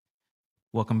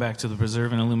Welcome back to the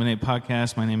Preserve and Illuminate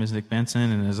podcast. My name is Nick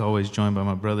Benson, and as always, joined by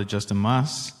my brother, Justin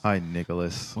Moss. Hi,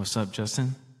 Nicholas. What's up,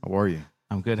 Justin? How are you?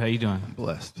 I'm good. How you doing? I'm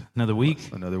blessed. Another week?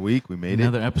 Another week. We made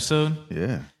Another episode?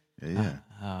 it. Yeah.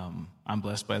 I'm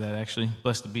blessed by that, actually.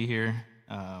 Blessed to be here.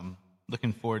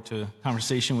 Looking forward to a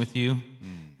conversation with you,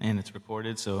 and it's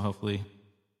recorded, so hopefully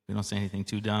we don't say anything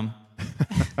too dumb.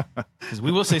 Because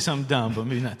we will say something dumb, but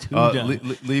maybe not too dumb.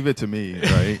 Leave it to me,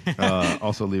 right?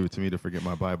 Also, leave it to me to forget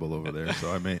my Bible over there.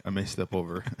 So I may step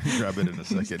over and grab it in a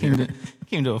second.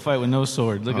 Came to a fight with no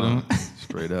sword. Look at him.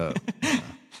 Straight up.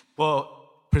 Well,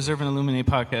 Preserve and Illuminate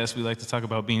podcast, we like to talk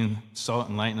about being salt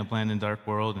and light in a bland and dark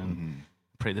world, and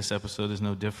pray this episode is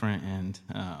no different. And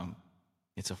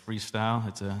it's a freestyle.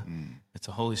 It's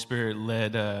a Holy Spirit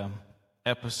led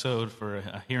episode for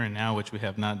a here and now, which we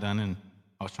have not done. And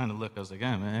I was trying to look. I was like,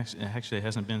 actually, it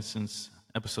hasn't been since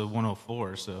episode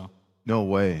 104. So No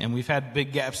way. and we've had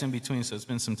big gaps in between, so it's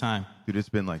been some time. Dude, it's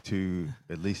been like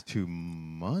at least 2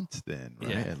 months then, right?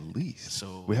 Yeah. At least.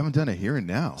 So we haven't done it here and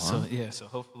now, huh? So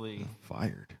hopefully.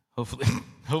 Fired.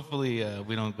 Hopefully,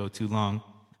 we don't go too long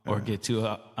or get too,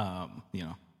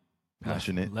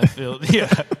 Passionate. left field. Yeah,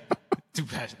 too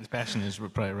passionate. Passionate is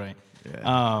probably right.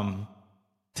 Yeah.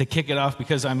 To kick it off,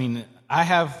 because I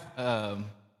have.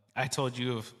 I told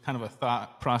you of kind of a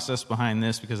thought process behind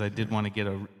this because I did want to get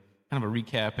a kind of a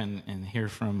recap and hear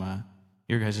from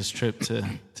your guys' trip to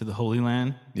the Holy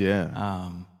Land. Yeah.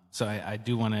 So I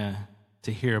do want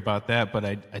to hear about that, but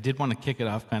I did want to kick it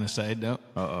off kind of side note.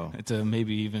 To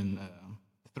maybe even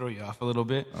throw you off a little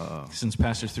bit, since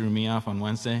Pastor threw me off on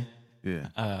Wednesday.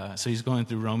 Yeah. So he's going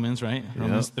through Romans, right?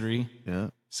 Romans 3. Yeah.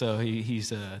 So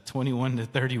he's 21 to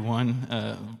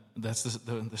 31. That's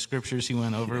the scriptures he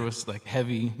went over. Was like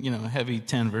heavy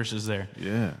 10 verses there.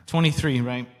 Yeah. 23,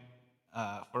 right?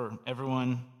 For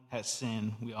everyone has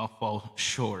sinned, we all fall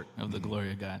short of the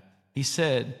glory of God. He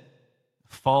said,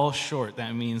 fall short.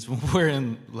 That means we're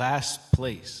in last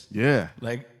place. Yeah.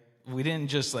 Like, we didn't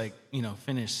just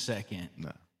finish second.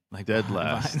 No. Like Dead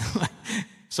behind. last.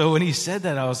 So when he said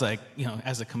that, I was like,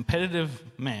 as a competitive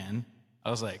man, I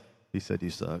was like, He said you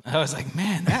suck.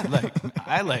 man,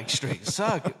 I straight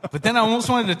suck. But then I almost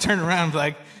wanted to turn around and be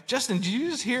like, Justin, did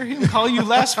you just hear him call you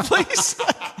last place?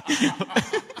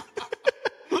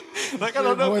 I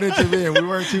don't know. Pointed to me, and we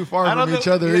weren't too far from each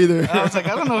other either. I was like,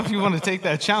 I don't know if you want to take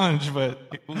that challenge, but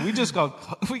we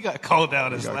got called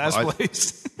out as last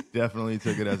place. Definitely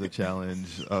took it as a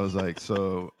challenge. I was like,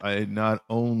 so I not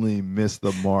only missed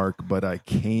the mark, but I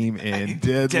came in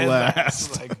dead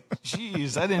last. Like,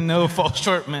 geez, I didn't know fall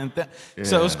short meant that. Yeah.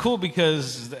 So it was cool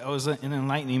because it was an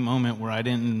enlightening moment where I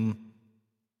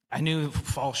knew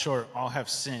fall short, all have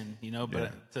sin,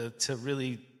 but to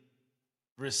really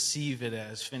receive it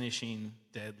as finishing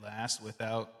dead last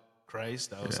without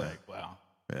Christ, I was like, wow.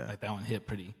 Yeah. Like that one hit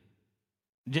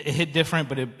it hit different,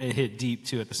 but it hit deep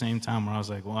too at the same time, where I was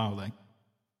like, wow, like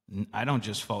I don't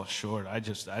just fall short. I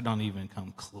don't even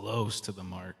come close to the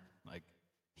mark. Like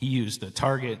he used the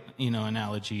target,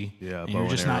 analogy. Yeah, and you're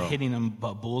just not hitting them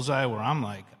but bullseye, where I'm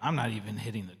like, I'm not even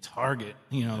hitting the target,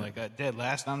 like at dead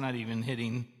last, I'm not even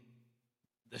hitting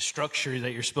the structure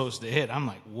that you're supposed to hit. I'm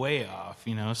like way off,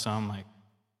 so I'm like,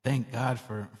 thank God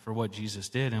for what Jesus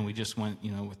did. And we just went,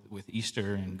 with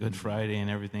Easter and Good Friday and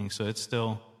everything. So it's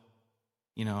still,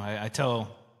 I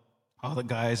tell all the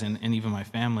guys and even my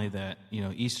family that,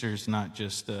 Easter's not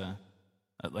just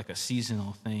like a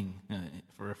seasonal thing.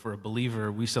 For a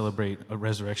believer, we celebrate a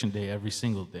resurrection day every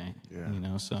single day,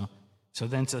 So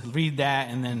then to read that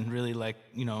and then really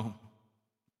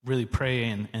really pray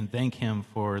and thank him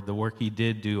for the work he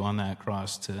did do on that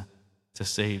cross to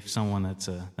save someone that's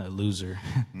a loser.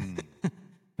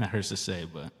 That hurts to say,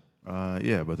 but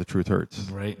but the truth hurts,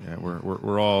 right? Yeah,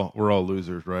 we're all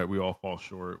losers, right? We all fall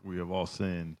short. We have all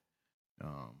sinned,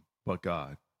 but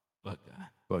God,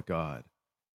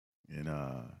 and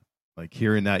like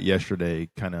hearing that yesterday,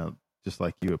 kind of just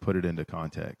like you, it put it into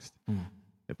context.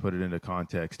 It put it into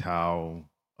context how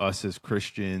us as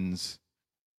Christians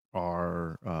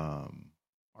are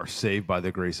saved by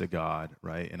the grace of God,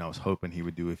 right? And I was hoping he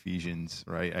would do Ephesians,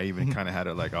 right? I even kind of had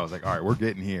it like, I was like, all right, we're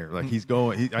getting here. Like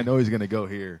I know he's going to go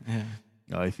here.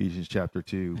 Yeah. Ephesians chapter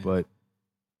 2. Yeah. But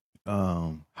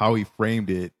how he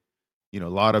framed it, a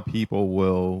lot of people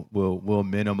will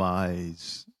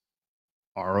minimize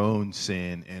our own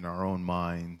sin in our own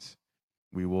minds.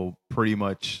 We will pretty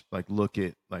much like look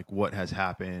at like what has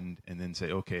happened and then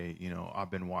say, okay, I've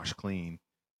been washed clean.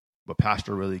 But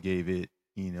Pastor really gave it,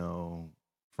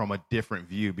 from a different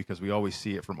view, because we always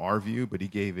see it from our view, but he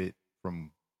gave it from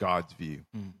God's view.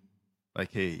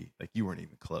 Like, hey, like you weren't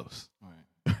even close.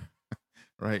 Right.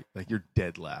 Right? Like you're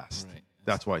dead last. Right.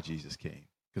 That's why Jesus came,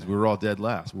 because we were all dead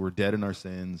last. We were dead in our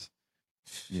sins.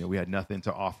 We had nothing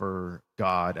to offer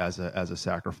God as a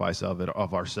sacrifice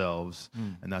of ourselves,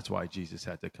 and that's why Jesus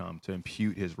had to come to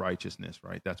impute his righteousness,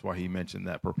 right? That's why he mentioned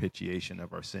that propitiation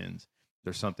of our sins.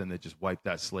 There's something that just wiped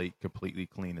that slate completely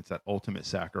clean. It's that ultimate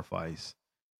sacrifice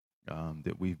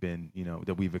that we've been,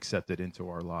 that we've accepted into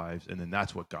our lives, and then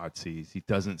that's what God sees. He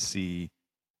doesn't see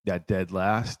that dead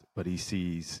last, but he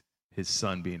sees his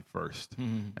son being first,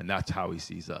 and that's how he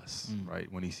sees us, right?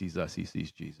 When he sees us, he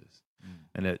sees Jesus,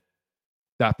 and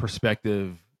that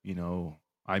perspective,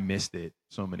 I missed it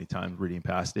so many times reading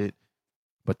past it,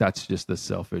 but that's just the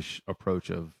selfish approach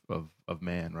of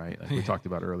man, right? Like we talked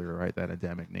about earlier, right? That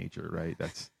Adamic nature, right?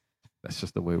 That's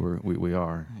just the way we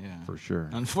are, for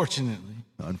sure.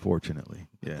 Unfortunately,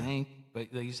 yeah. But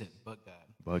like you said, but God.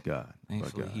 But God.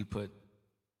 Thankfully,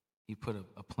 He put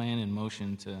a plan in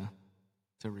motion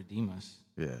to redeem us.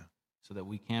 Yeah. So that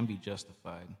we can be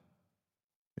justified,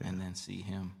 and then see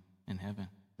Him in heaven.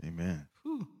 Amen.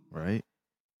 Whew. Right.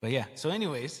 But yeah. So,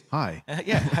 anyways. Hi.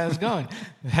 How's it going?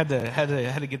 had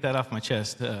to get that off my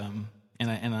chest. And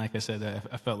like I said,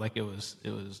 I felt like it was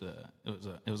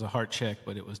a heart check,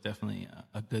 but it was definitely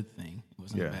a good thing. It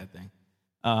wasn't a bad thing.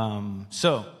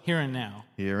 So here and now.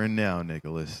 Here and now,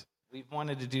 Nicholas. We've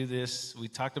wanted to do this. We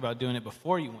talked about doing it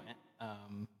before you went.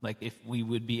 Like if we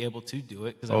would be able to do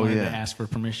it, because I wanted to ask for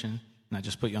permission, not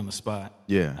just put you on the spot.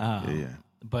 Yeah.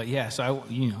 But yeah, so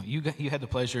you had the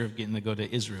pleasure of getting to go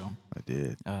to Israel. I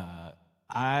did.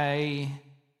 I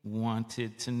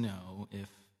wanted to know if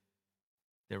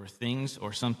there were things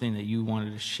or something that you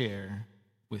wanted to share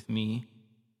with me,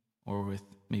 or with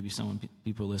maybe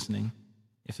people listening.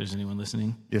 If there's anyone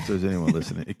listening. If there's anyone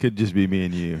listening, it could just be me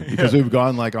and you, because we've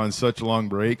gone like on such long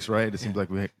breaks, right? It seems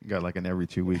like we got like an every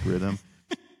 2 week rhythm.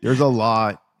 There's a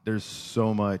lot. There's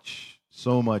so much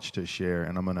to share,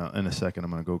 and in a second I'm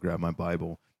gonna go grab my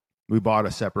Bible. We bought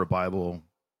a separate Bible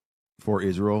for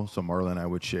Israel, so Marla and I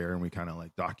would share, and we kind of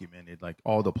like documented like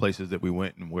all the places that we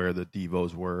went and where the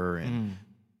devos were, and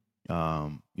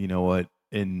you know what,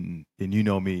 and you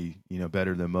know me,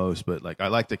 better than most, but like I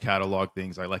like to catalog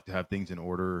things. I like to have things in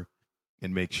order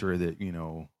and make sure that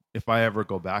if I ever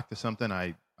go back to something,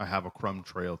 I have a crumb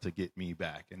trail to get me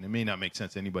back, and it may not make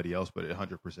sense to anybody else, but it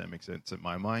 100% makes sense in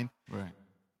my mind. Right.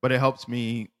 But it helps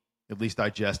me at least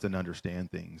digest and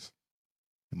understand things.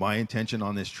 My intention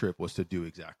on this trip was to do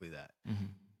exactly that.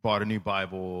 Bought a new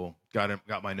Bible,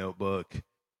 got my notebook,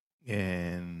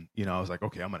 and I was like,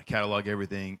 okay, I'm going to catalog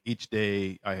everything. Each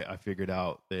day I figured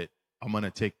out that I'm going to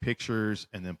take pictures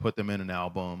and then put them in an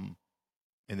album,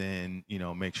 and then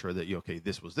make sure that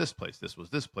this was this place, this was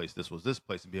this place, this was this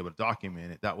place, and be able to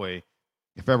document it. That way,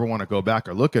 if I ever want to go back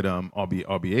or look at them, I'll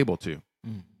be able to.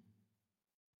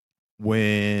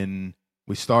 When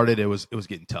we started, it was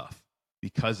getting tough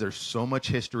because there's so much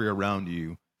history around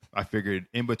you. I figured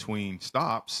in between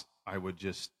stops, I would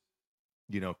just,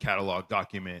 catalog,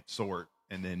 document, sort,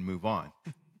 and then move on.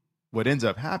 What ends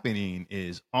up happening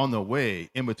is on the way,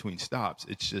 in between stops,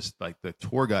 it's just like the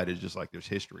tour guide is just like, there's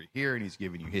history here, and he's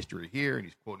giving you history here, and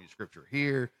he's quoting scripture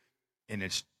here, and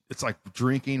it's like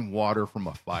drinking water from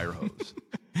a fire hose.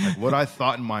 Like what I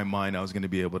thought in my mind I was going to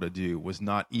be able to do was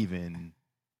not even.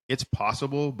 It's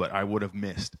possible, but I would have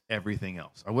missed everything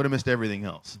else.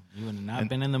 You would have not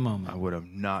been in the moment. I would have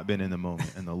not been in the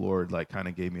moment. And the Lord like kind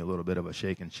of gave me a little bit of a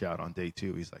shake and shout on day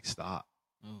 2. He's like, stop.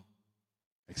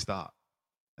 Like, stop.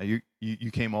 Now,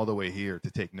 you came all the way here to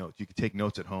take notes. You could take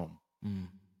notes at home.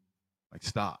 Like,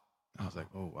 stop. I was like,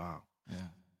 oh, wow. Yeah.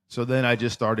 So then I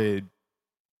just started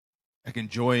like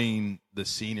enjoying the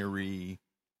scenery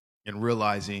and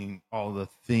realizing all the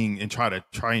thing and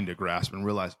trying to grasp and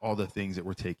realize all the things that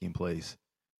were taking place.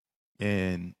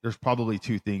 And there's probably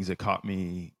 2 things that caught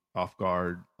me off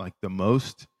guard like the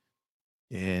most.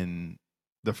 And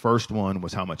the first one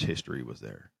was how much history was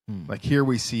there. Like here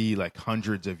we see like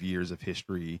hundreds of years of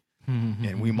history,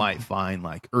 and we might find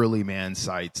like early man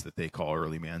sites that they call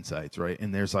early man sites, right?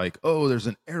 And there's like, oh, there's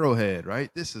an arrowhead, right?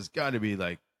 This has got to be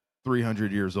like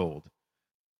 300 years old.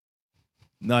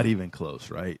 Not even close,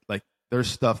 right? Like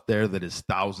there's stuff there that is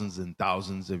thousands and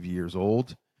thousands of years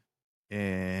old,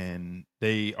 and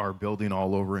they are building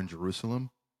all over in Jerusalem.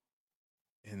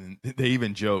 And they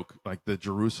even joke like the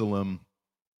Jerusalem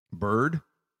bird,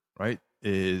 right,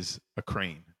 is a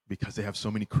crane because they have so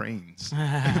many cranes,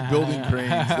 building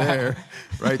cranes there,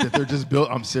 right? That they're just built.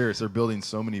 I'm serious. They're building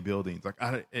so many buildings. Like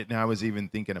and I was even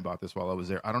thinking about this while I was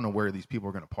there. I don't know where these people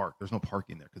are going to park. There's no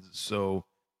parking there because it's so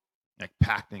like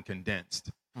packed and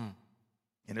condensed.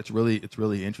 And it's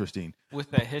really interesting.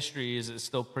 With that history, is it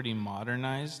still pretty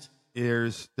modernized?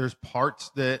 There's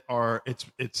parts that are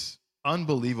it's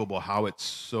unbelievable how it's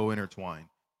so intertwined,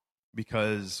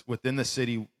 because within the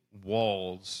city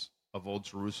walls of Old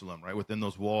Jerusalem, right, within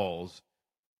those walls,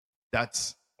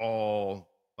 that's all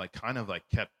like kind of like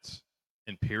kept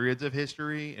in periods of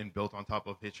history and built on top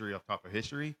of history,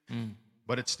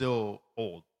 but it's still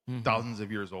old, thousands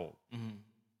of years old.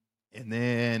 And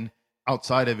then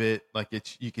outside of it, like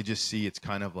you could just see it's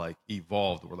kind of like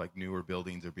evolved, where like newer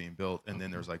buildings are being built, and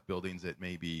then there's like buildings that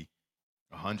may be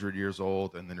 100 years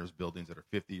old, and then there's buildings that are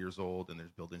 50 years old, and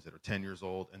there's buildings that are 10 years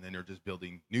old, and then they're just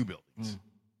building new buildings.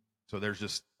 So there's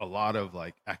just a lot of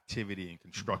like activity and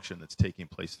construction that's taking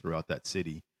place throughout that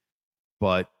city.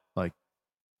 But like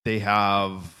they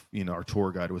have, our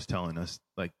tour guide was telling us,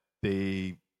 like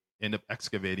they end up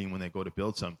excavating when they go to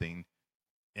build something,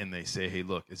 and they say, hey,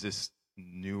 look, is this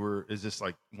newer? Is this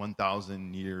like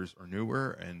 1,000 years or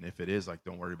newer? And if it is, like,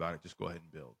 don't worry about it. Just go ahead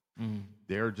and build.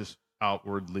 They're just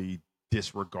outwardly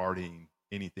disregarding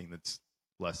anything that's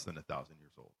less than 1,000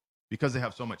 years old, because they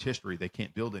have so much history. They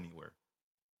can't build anywhere.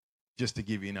 Just to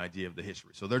give you an idea of the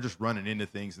history. So they're just running into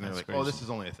things, and they're like, crazy. Oh, this is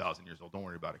only 1,000 years old. Don't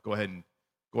worry about it. Go ahead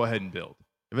and build.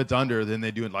 If it's under, then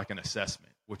they do it like an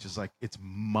assessment, which is like, it's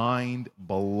mind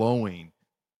blowing.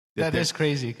 That is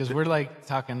crazy, because we're like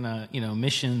talking,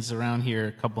 missions around here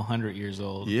a couple 100 years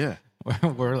old. Yeah,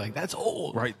 we're like, that's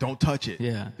old, right? Don't touch it.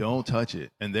 Yeah, don't touch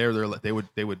it. And they would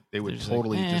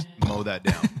totally like, just mow that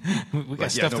down. We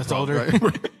got stuff that's older.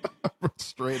 Right?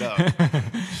 Straight up.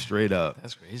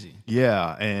 That's crazy.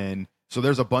 Yeah, and so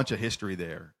there's a bunch of history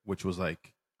there, which was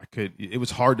like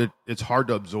it's hard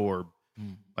to absorb,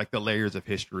 like the layers of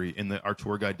history. And our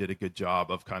tour guide did a good job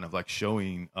of kind of like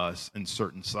showing us in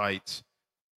certain sites,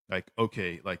 like,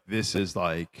 okay, like this is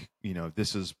like,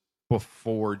 this is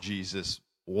before Jesus'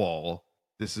 wall.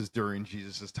 This is during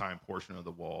Jesus' time portion of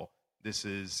the wall. This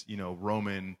is,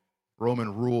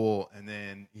 Roman rule, and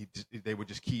then he would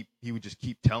just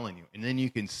keep telling you, and then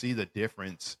you can see the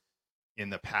difference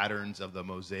in the patterns of the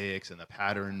mosaics and the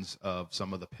patterns of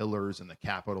some of the pillars and the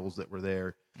capitals that were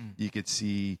there. You could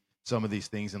see some of these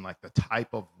things in like the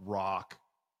type of rock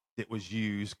that was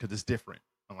used, because it's different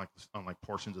on like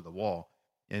portions of the wall,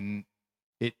 and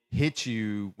it hits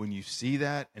you when you see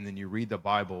that, and then you read the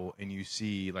Bible and you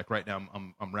see, like right now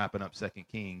I'm wrapping up 2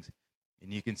 Kings,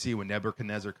 and you can see when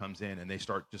Nebuchadnezzar comes in and they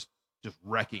start just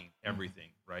wrecking everything,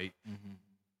 right?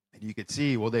 And you could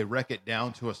see, well, they wreck it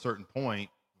down to a certain point,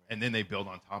 and then they build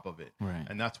on top of it. Right.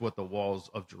 And that's what the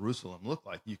walls of Jerusalem look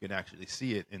like. You can actually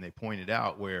see it, and they pointed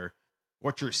out where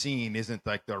what you're seeing isn't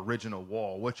like the original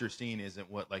wall. What you're seeing isn't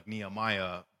what like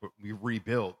Nehemiah we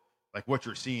rebuilt. Like what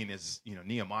you're seeing is,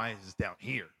 Nehemiah is down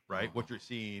here, right? What you're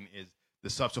seeing is the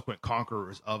subsequent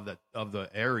conquerors of the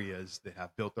areas that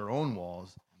have built their own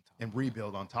walls and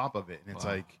rebuild on top of it. And it's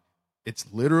like, it's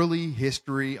literally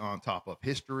history on top of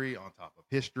history on top of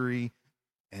history.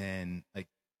 And like,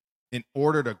 in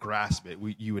order to grasp it,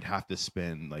 you would have to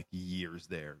spend like years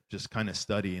there just kind of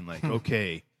studying, like,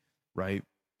 okay, right?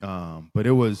 But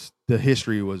the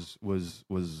history was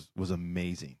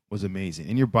amazing,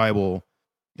 In your Bible,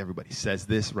 everybody says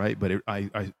this, right? But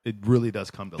it really does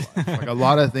come to life. Like a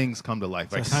lot of things come to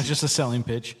life. So it's not just a selling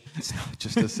pitch. It's not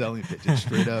just a selling pitch. It's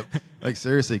straight up, like,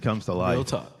 seriously comes to life. Real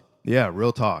talk. Yeah,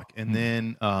 real talk. And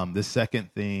then the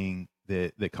second thing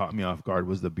that caught me off guard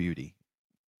was the beauty.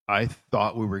 I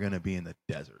thought we were going to be in the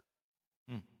desert.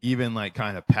 Even like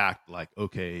kind of packed, like,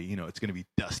 okay, it's going to be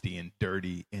dusty and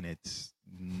dirty, and it's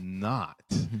not.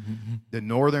 The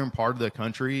northern part of the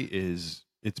country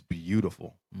it's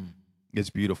beautiful. It's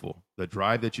beautiful. The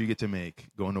drive that you get to make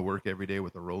going to work every day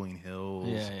with the rolling hills,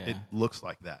 it looks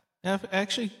like that. Yeah, I've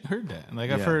actually heard that.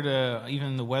 Like I've heard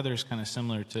even the weather's kind of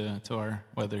similar to our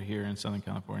weather here in Southern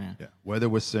California. Yeah, weather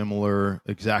was similar,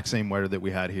 exact same weather that we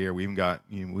had here. We even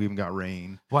got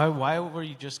rain. Why were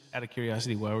you, just out of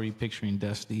curiosity, why were you picturing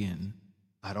dusty and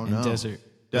I don't know, desert?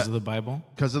 Because of the Bible?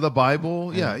 Because of the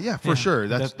Bible? Yeah, for sure.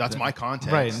 That's my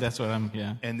context. Right, that's what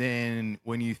And then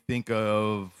when you think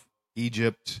of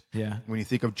Egypt, when you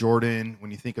think of Jordan,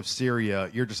 when you think of Syria,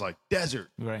 you're just like desert,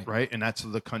 right? And that's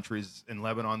the countries in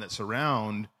Lebanon that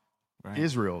surround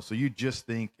Israel. So you just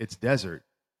think it's desert,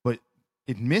 but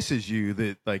it misses you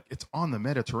that like it's on the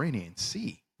Mediterranean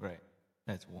Sea. Right.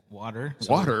 That's water.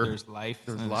 There's life.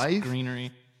 There's life.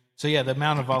 Greenery. So yeah, the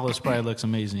Mount of Olives probably looks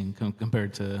amazing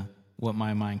compared to what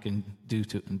my mind can do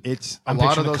to. It's I'm a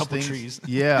lot of those couple things. Trees.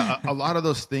 A lot of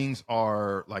those things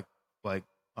are like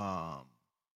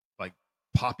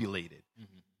populated.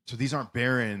 So these aren't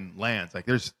barren lands. Like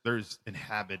there's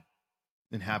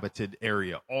inhabited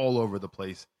area all over the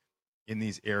place in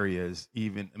these areas.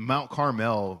 Even Mount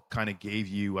Carmel kind of gave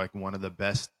you like one of the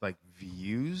best like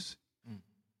views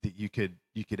that you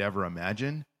could ever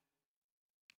imagine.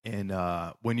 And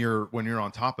when you're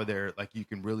on top of there, like you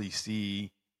can really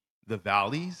see the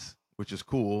valleys, which is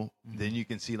cool. Then you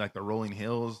can see like the rolling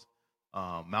hills,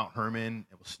 Mount Herman.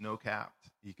 It was snow capped.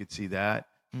 You could see that.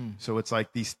 So it's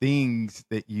like these things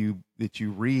that you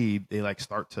read, they like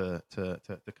start to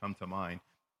come to mind.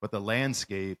 But the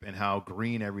landscape and how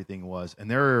green everything was,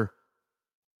 and they're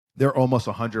almost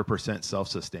 100%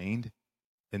 self-sustained,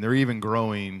 and they're even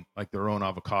growing like their own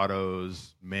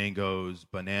avocados, mangoes,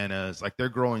 bananas. Like they're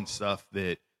growing stuff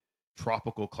that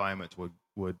tropical climates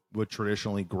would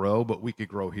traditionally grow, but we could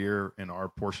grow here in our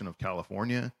portion of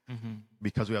California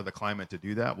because we have the climate to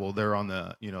do that. Well, they're on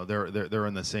the, they're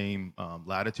in the same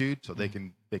latitude, so they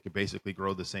could basically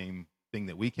grow the same thing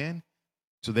that we can.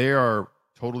 So they are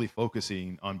totally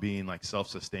focusing on being like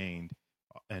self-sustained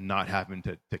and not having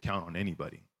to count on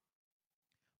anybody.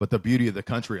 But the beauty of the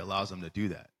country allows them to do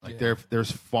that. Like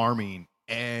there's farming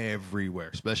everywhere,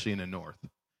 especially in the north.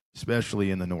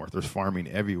 There's farming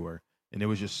everywhere. And it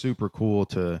was just super cool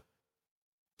to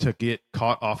get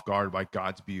caught off guard by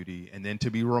God's beauty, and then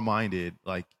to be reminded,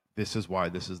 like, this is why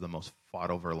this is the most fought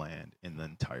over land in the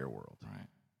entire world. Right.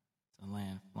 It's a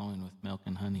land flowing with milk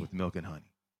and honey. With milk and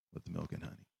honey. With the milk and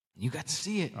honey. You got to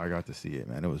see it. I got to see it,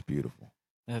 man. It was beautiful.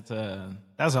 That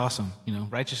was awesome.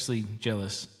 Righteously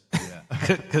jealous. Yeah.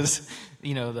 Because,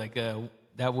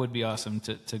 that would be awesome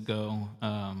to go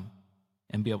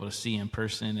and be able to see in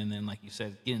person. And then, like you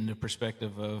said, get into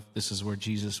perspective of this is where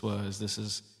Jesus was. This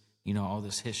is, all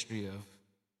this history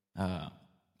of,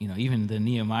 even the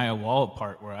Nehemiah wall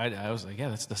part where I was like, yeah,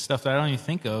 that's the stuff that I don't even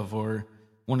think of. Or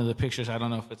one of the pictures, I don't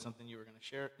know if it's something you were going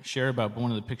to share about, but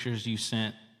one of the pictures you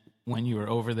sent when you were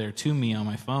over there to me on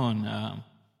my phone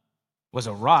was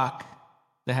a rock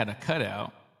that had a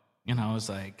cutout. And I was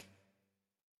like,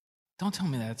 don't tell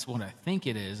me that's what I think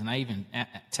it is. And I even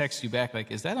text you back,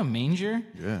 like, is that a manger?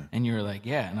 Yeah. And you were like,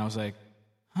 yeah. And I was like,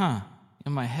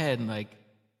 in my head, like,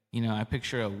 I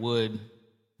picture a wood,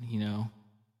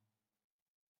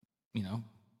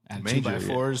 at Manger,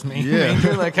 2x4s, yeah.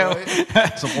 manger, like how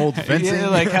some old fencing. Yeah,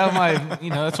 like how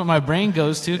that's what my brain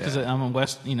goes to, because I'm a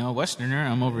Westerner.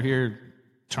 I'm over here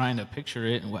trying to picture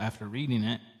it after reading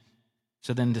it.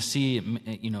 So then to see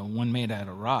it, one made out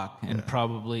of rock, and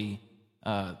probably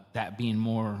that being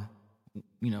more,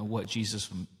 what Jesus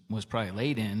was probably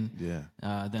laid in,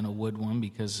 than a wood one,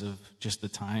 because of just the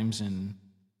times, and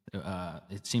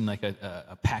it seemed like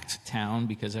a packed town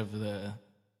because of the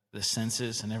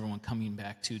census and everyone coming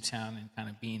back to town and kind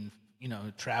of being,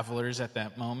 travelers at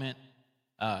that moment.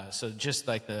 So just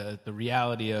like the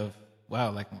reality of,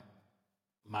 wow, like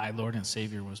my Lord and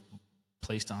Savior was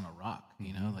placed on a rock,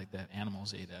 like that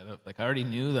animals ate that up. Like I already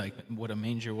knew like what a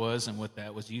manger was and what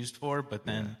that was used for, but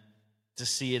then to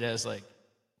see it as like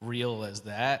real as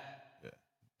that,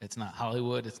 it's not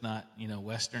Hollywood, it's not,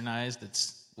 westernized,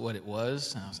 it's what it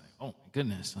was. And I was like, oh my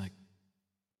goodness, like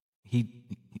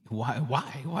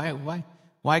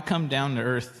why come down to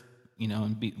earth,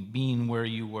 and being where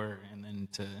you were, and then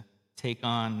to take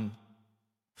on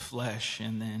flesh,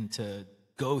 and then to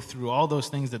go through all those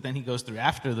things that then he goes through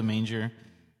after the manger,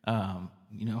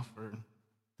 for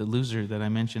the loser that I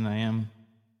mentioned I am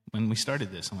when we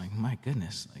started this. I'm like, my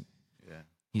goodness, like,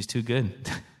 he's too good.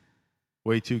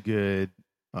 Way too good.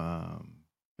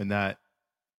 And that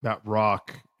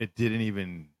rock, it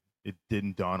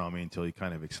didn't dawn on me until he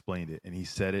kind of explained it. And he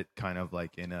said it kind of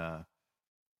like in a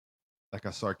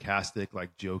sarcastic,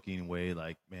 like joking way,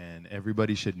 like, man,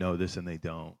 everybody should know this and they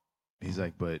don't. He's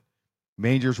like, but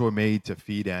mangers were made to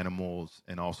feed animals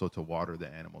and also to water the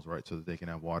animals, right? So that they can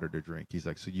have water to drink. He's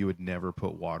like, so you would never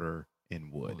put water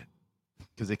in wood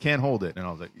because they can't hold it. And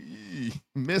I was like,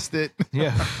 missed it.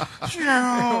 Yeah.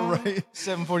 Right.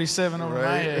 747 over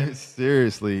my head.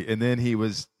 Seriously. And then he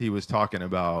was talking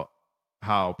about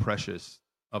how precious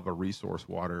of a resource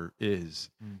water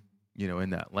is, in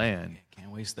that land.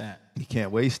 Can't waste that. You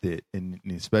can't waste it. And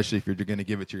especially if you're going to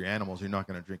give it to your animals, you're not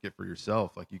going to drink it for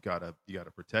yourself. Like you gotta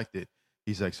protect it.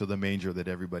 He's like, so the manger that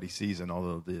everybody sees and all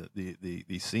of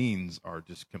the scenes are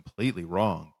just completely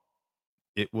wrong.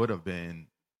 It would have been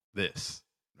this,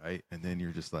 right? And then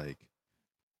you're just like,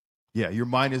 yeah, your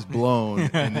mind is blown.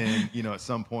 And then, at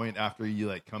some point after you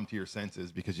like come to your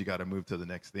senses because you got to move to the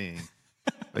next thing,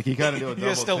 like you got to do a double take.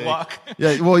 You still walk.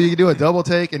 Yeah, well, you can do a double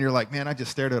take and you're like, man, I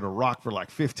just stared at a rock for like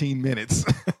 15 minutes.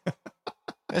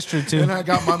 That's true too. And I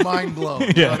got my mind blown.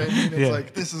 You know what I mean? It's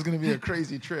like, this is going to be a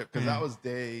crazy trip, because that was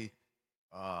day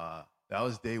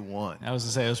one. I was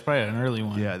to say it was probably an early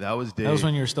one. Yeah, that was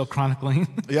when you were still chronicling.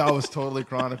 Yeah, I was totally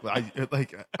chronicling.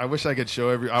 I wish I could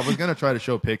show I was gonna try to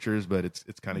show pictures, but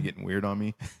it's kind of getting weird on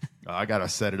me. I gotta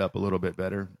set it up a little bit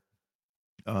better.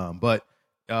 But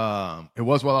It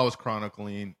was while I was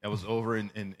chronicling. I was over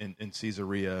in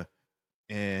Caesarea,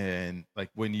 and like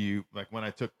when I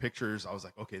took pictures, I was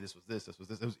like, okay, this was this.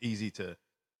 It was easy to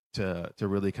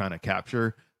really kind of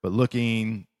capture. But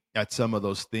looking at some of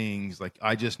those things, like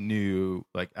I just knew,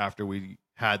 like after we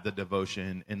had the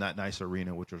devotion in that nice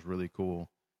arena, which was really cool.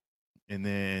 And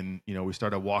then we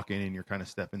started walking, and you're kind of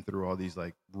stepping through all these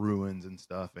like ruins and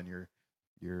stuff, and you're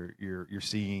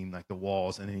seeing like the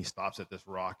walls, and then he stops at this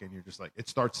rock, and you're just like, it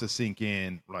starts to sink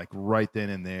in like right then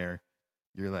and there.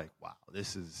 You're like, wow,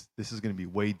 this is going to be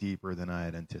way deeper than I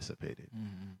had anticipated.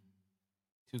 Mm-hmm.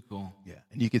 Too cool. Yeah,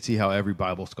 and you can see how every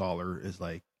Bible scholar is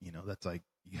like, that's like,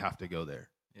 you have to go there.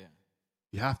 Yeah,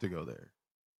 you have to go there.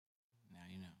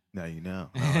 Now you know.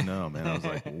 I know, man. I was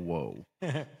like, whoa.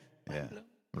 Yeah.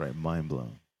 Right, mind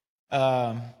blown.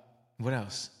 What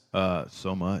else?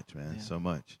 So much, man. Yeah. So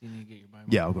much. You need to get your Bible.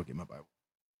 Yeah, I'll go get my Bible.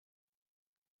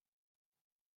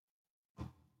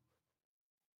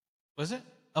 Was it?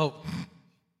 Oh,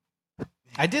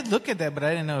 I did look at that, but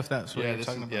I didn't know if that's what you were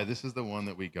talking about. Yeah, this is the one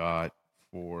that we got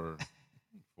for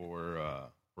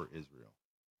Israel.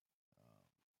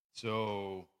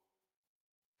 So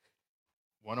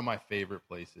one of my favorite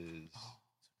places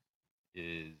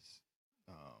is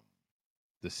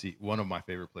the Sea. One of my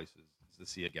favorite places is the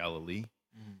Sea of Galilee.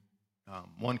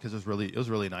 Mm-hmm. One, because it was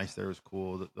really nice there. It was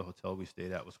cool. The hotel we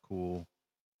stayed at was cool.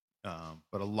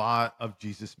 But a lot of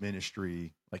Jesus'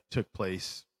 ministry like took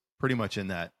place pretty much in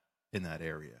that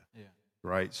area. Yeah.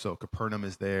 Right. So Capernaum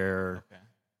is there. Okay.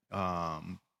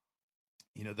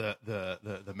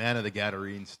 The man of the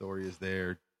Gadarene story is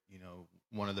there.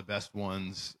 One of the best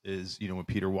ones is when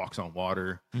Peter walks on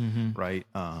water. Mm-hmm. Right.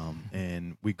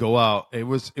 And we go out. It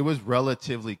was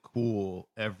relatively cool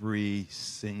every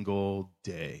single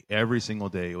day. Every single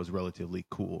day it was relatively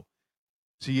cool.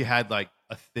 So you had like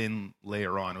a thin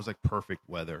layer on. It was like perfect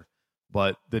weather.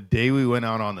 But the day we went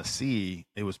out on the sea,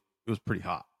 it was pretty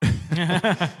hot.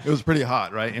 It was pretty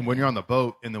hot, right? And when you're on the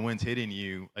boat and the wind's hitting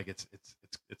you, like it's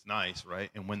nice, right?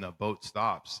 And when the boat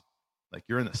stops, like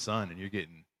you're in the sun and you're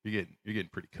getting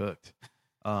pretty cooked.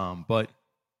 But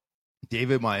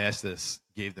David Maestas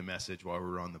gave the message while we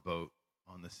were on the boat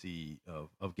on the Sea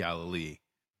of Galilee.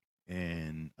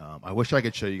 And I wish I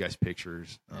could show you guys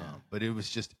pictures, but it was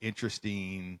just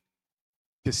interesting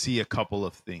to see a couple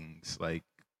of things. Like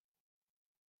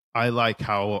I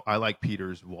like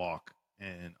Peter's walk,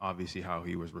 and obviously how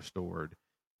he was restored,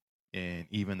 and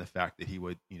even the fact that he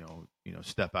would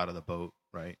step out of the boat,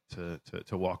 right,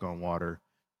 to walk on water,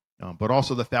 but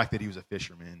also the fact that he was a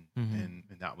fisherman, mm-hmm. and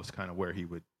that was kind of where he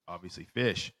would obviously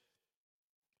fish,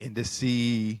 and to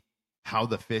see how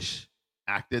the fish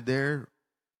acted there.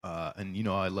 And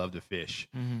I love to fish.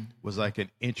 Mm-hmm. Was like it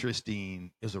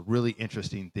was a really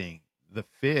interesting thing. The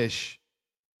fish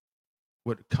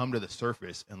would come to the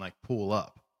surface and like pull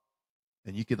up,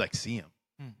 and you could like see them.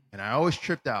 Mm. And I always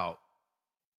tripped out,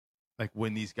 like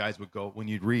when these guys when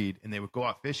you'd read and they would go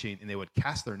out fishing and they would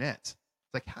cast their nets.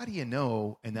 It's like, how do you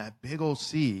know in that big old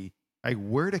sea, like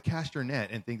where to cast your net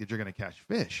and think that you're going to catch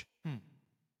fish?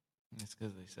 It's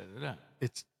because they set it up.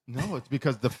 It's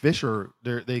because the fish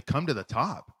they come to the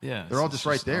top. Yeah, they're all just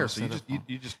right there. So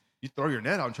you throw your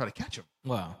net out and try to catch them.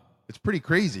 Wow, it's pretty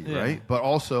crazy, right? But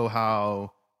also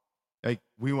how like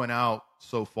we went out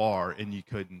so far and you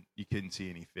couldn't see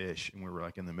any fish, and we were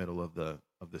like in the middle of the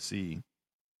sea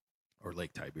or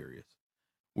Lake Tiberias.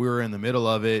 We were in the middle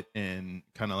of it and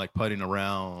kind of like putting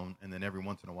around, and then every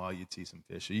once in a while you'd see some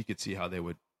fish. So you could see how they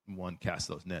would cast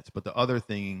those nets. But the other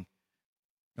thing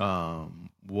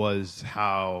was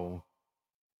how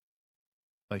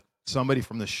like somebody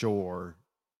from the shore,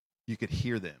 you could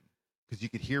hear them, because you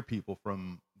could hear people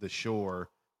from the shore,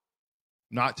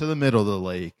 not to the middle of the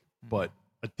lake, but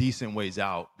a decent ways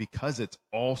out, because it's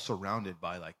all surrounded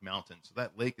by like mountains. So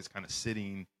that lake is kind of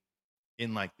sitting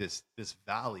in like this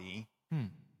valley.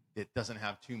 It doesn't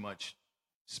have too much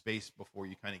space before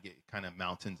you kind of get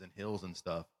mountains and hills and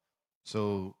stuff.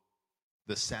 So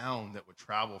the sound that would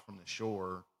travel from the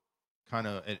shore kind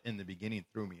of in the beginning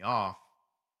threw me off,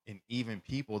 and even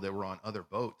people that were on other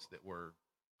boats that were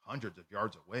hundreds of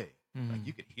yards away, like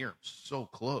you could hear them so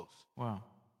close. Wow.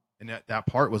 And that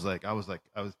part was like,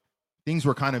 things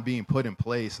were kind of being put in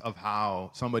place of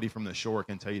how somebody from the shore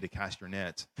can tell you to cast your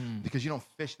nets, because you don't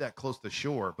fish that close to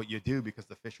shore, but you do because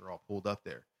the fish are all pulled up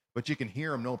there. But you can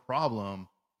hear them no problem,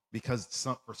 because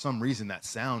for some reason that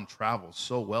sound travels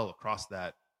so well across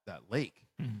that lake.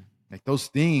 Like those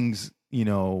things,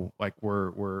 like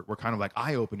were kind of like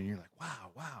eye opening. You're like,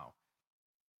 wow.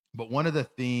 But one of the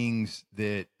things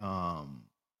that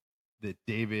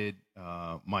David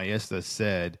Maestas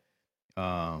said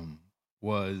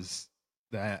was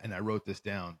that, and I wrote this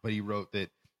down, but he wrote that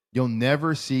you'll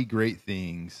never see great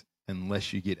things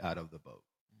unless you get out of the boat.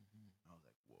 I was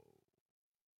like, whoa,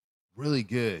 really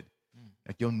good.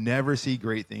 Like, you'll never see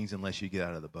great things unless you get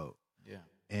out of the boat. Yeah.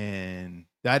 And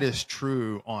that is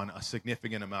true on a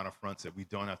significant amount of fronts that we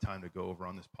don't have time to go over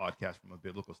on this podcast from a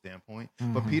biblical standpoint.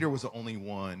 But Peter was the only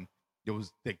one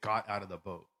that got out of the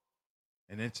boat.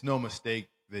 And it's no mistake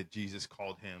that Jesus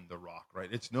called him the rock, right?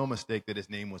 It's no mistake that his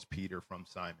name was Peter from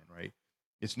Simon, right?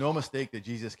 It's no mistake that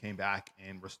Jesus came back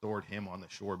and restored him on the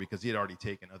shore because he had already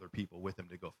taken other people with him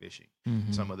to go fishing,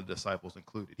 some of the disciples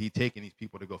included. He'd taken these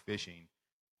people to go fishing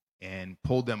and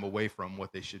pulled them away from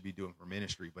what they should be doing for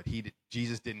ministry. But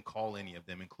Jesus didn't call any of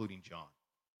them, including John,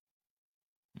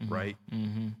 right?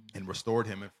 And restored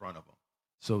him in front of them.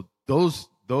 So those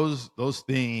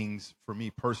things for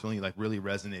me personally, like, really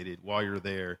resonated while you're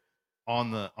there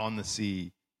on the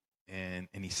sea. And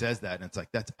he says that, and it's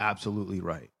like, that's absolutely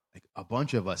right. Like, a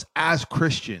bunch of us as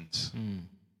Christians,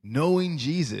 knowing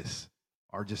Jesus,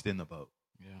 are just in the boat.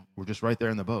 Yeah. We're just right there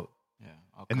in the boat. Yeah.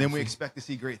 And then we expect to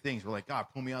see great things. We're like, God,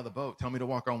 pull me out of the boat. Tell me to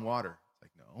walk on water. It's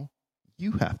like, no,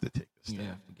 you have to take the step. You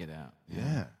have to get out.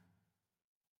 Yeah.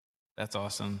 That's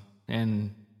awesome.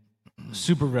 And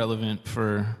super relevant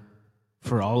for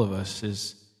all of us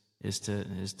is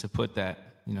to put that,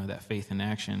 that faith in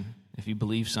action. If you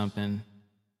believe something,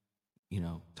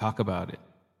 talk about it.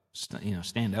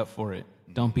 Stand up for it.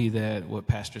 Don't be that, what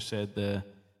Pastor said, the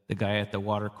guy at the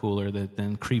water cooler that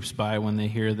then creeps by when they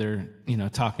hear they're,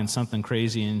 talking something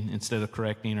crazy, and instead of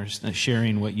correcting or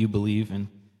sharing what you believe,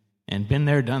 and been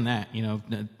there, done that.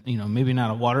 Maybe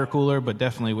not a water cooler, but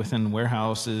definitely within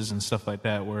warehouses and stuff like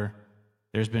that, where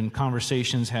there's been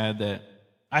conversations had that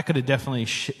I could have definitely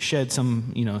shed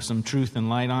some, some truth and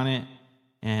light on it,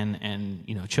 and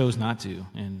chose not to,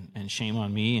 and shame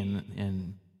on me,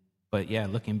 but yeah,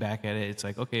 looking back at it, it's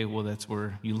like, okay, well, that's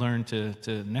where you learn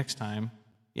to next time.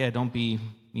 Yeah, don't be,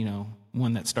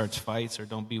 one that starts fights, or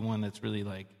don't be one that's really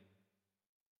like,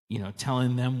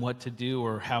 telling them what to do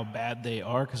or how bad they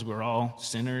are, because we're all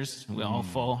sinners. We all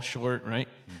fall short, right?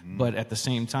 But at the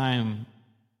same time,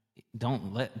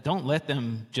 don't let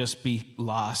them just be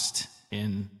lost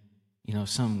in,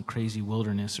 some crazy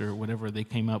wilderness or whatever they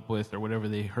came up with, or whatever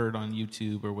they heard on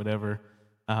YouTube or whatever.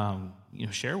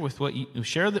 Share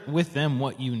with them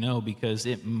what you know, because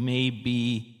it may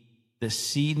be the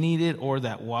seed needed or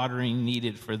that watering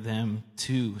needed for them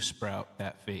to sprout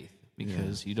that faith,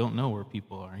 because you don't know where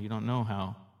people are. You don't know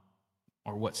how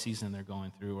or what season they're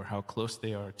going through or how close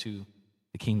they are to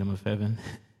the kingdom of heaven.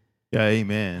 Yeah,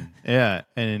 amen. Yeah,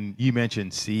 and you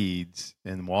mentioned seeds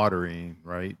and watering,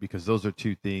 right? Because those are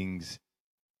two things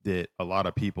that a lot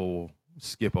of people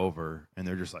skip over, and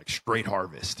they're just like straight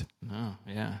harvest. No,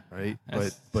 yeah. Right?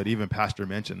 But even Pastor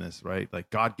mentioned this, right? Like,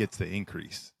 God gets the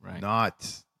increase, right?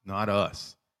 Not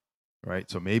us, right?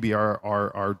 So maybe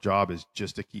our job is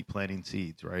just to keep planting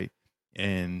seeds, right?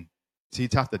 And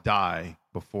seeds have to die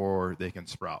before they can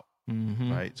sprout,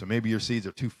 right? So maybe your seeds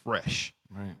are too fresh,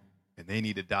 right? And they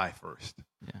need to die first.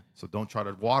 Yeah. So don't try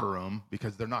to water them,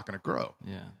 because they're not going to grow.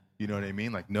 Yeah. You know what I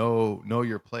mean? Like, know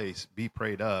your place, be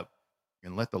prayed up,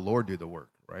 and let the Lord do the work,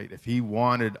 right? If he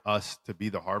wanted us to be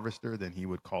the harvester, then he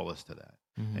would call us to that.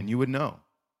 And you would know,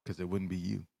 because it wouldn't be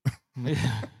you.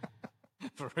 Yeah.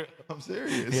 For real. I'm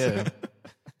serious. Yeah.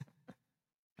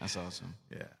 That's awesome.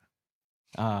 Yeah.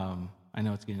 I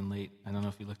know it's getting late. I don't know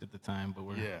if you looked at the time, but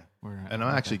we're and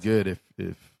I'm actually good if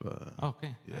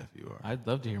okay. Yeah, if you are. I'd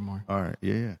love to hear more. All right.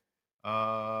 Yeah.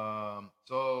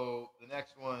 So the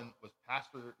next one was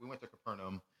Pastor. We went to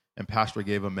Capernaum, and Pastor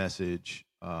gave a message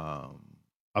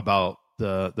about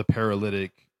the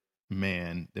paralytic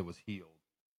man that was healed.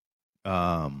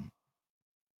 And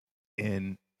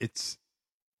it's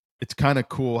kind of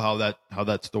cool how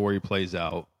that story plays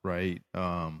out, right?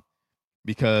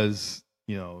 Because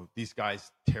these guys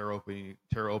tear open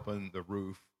the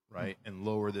roof, right, and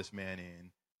lower this man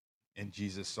in, and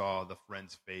Jesus saw the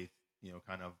friend's faith,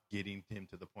 kind of getting him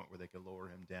to the point where they could lower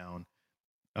him down.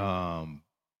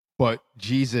 But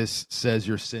Jesus says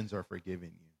your sins are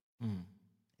forgiven you,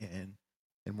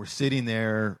 and we're sitting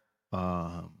there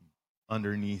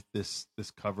underneath this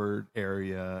covered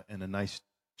area in a nice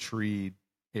tree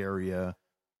area.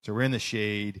 So we're in the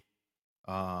shade,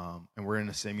 and we're in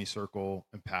a semicircle,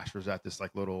 and Pastor's at this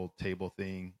like little table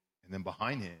thing, and then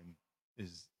behind him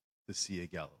is the Sea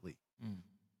of Galilee.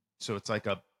 So it's like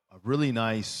a really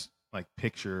nice like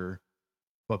picture,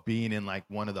 but being in like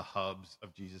one of the hubs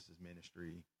of Jesus's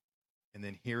ministry, and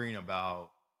then hearing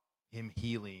about him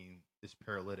healing this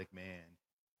paralytic man,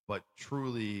 but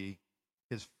truly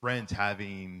his friends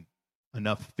having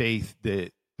enough faith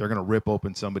that they're going to rip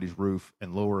open somebody's roof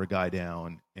and lower a guy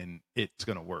down, and it's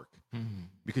going to work. Mm-hmm.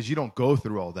 Because you don't go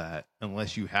through all that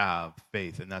unless you have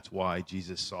faith, and that's why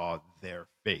Jesus saw their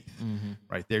faith. Mm-hmm.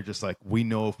 Right? They're just like, we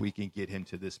know if we can get him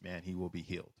to this man, he will be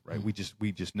healed. Right? Mm-hmm.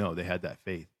 We just know they had that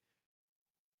faith.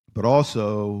 But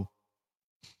also,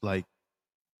 like,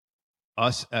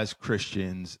 us as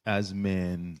Christians, as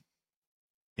men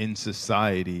in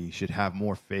society, should have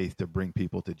more faith to bring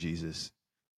people to Jesus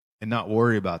and not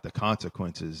worry about the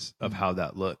consequences of how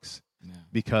that looks. Yeah.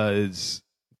 Because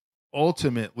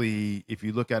ultimately, if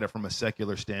you look at it from a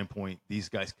secular standpoint, these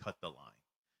guys cut the line.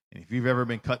 And if you've ever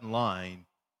been cut in line,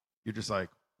 you're just like,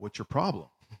 what's your problem?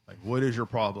 Like, what is your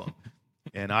problem?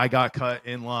 And I got cut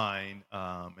in line,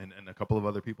 and a couple of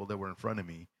other people that were in front of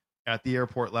me at the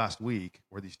airport last week,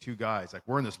 where these two guys, like,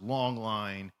 we're in this long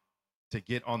line to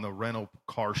get on the rental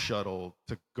car shuttle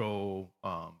to go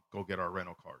get our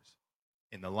rental cars.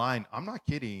 And the line, I'm not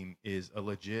kidding, is a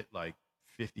legit like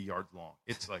 50 yards long.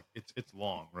 It's like it's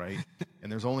long, right?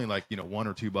 And there's only like, one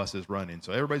or two buses running.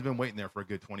 So everybody's been waiting there for a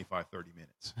good 25, 30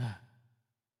 minutes.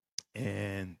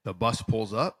 And the bus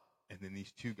pulls up, and then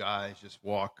these two guys just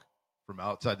walk from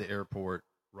outside the airport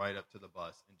right up to the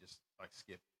bus and just like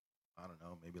skip, I don't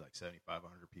know, maybe like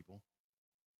 7,500 people.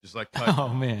 Just like cut. Oh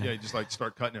man. Yeah, just like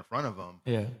start cutting in front of them.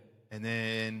 Yeah. And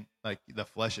then like the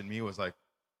flesh in me was like,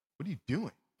 what are you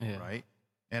doing? Yeah. Right?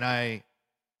 And I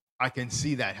can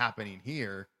see that happening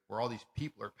here, where all these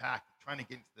people are packed, trying to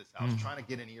get into this house, trying to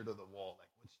get an ear to the wall. Like,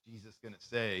 what's Jesus going to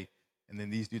say? And then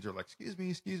these dudes are like, excuse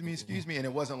me. And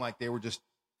it wasn't like they were just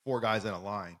four guys in a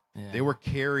line. Yeah. They were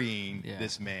carrying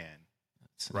this man,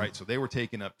 right? So they were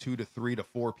taking up 2 to 3 to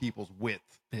 4 people's width,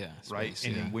 right? Space,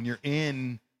 and when you're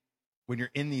in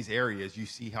these areas, you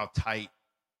see how tight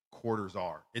quarters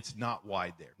are. It's not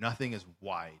wide there. Nothing is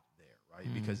wide there, right?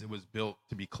 Because it was built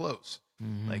to be close.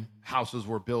 Like, houses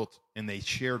were built and they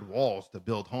shared walls to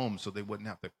build homes so they wouldn't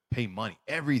have to pay money.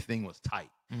 Everything was tight.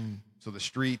 So the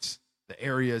streets, the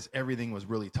areas, everything was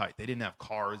really tight. They didn't have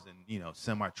cars and,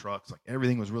 semi trucks. Like,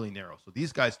 everything was really narrow. So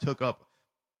these guys took up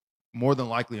more than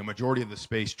likely a majority of the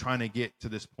space trying to get to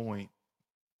this point.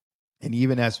 And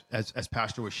even as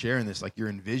Pastor was sharing this, like, you're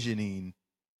envisioning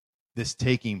this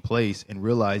taking place and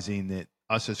realizing that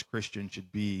us as Christians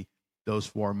should be those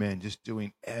 4 men, just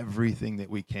doing everything that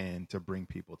we can to bring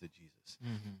people to Jesus,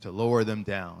 to lower them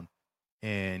down.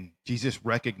 And Jesus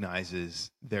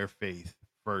recognizes their faith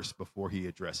first before he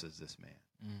addresses this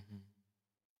man.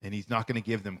 And he's not going to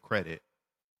give them credit,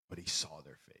 but he saw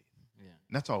their faith. Yeah.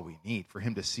 And that's all we need, for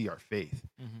him to see our faith.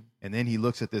 And then he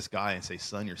looks at this guy and says,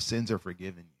 son, your sins are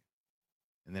forgiven you.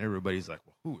 And then everybody's like,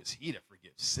 well, who is he to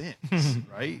forgive sins,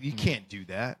 right? You can't do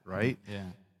that, right? Yeah.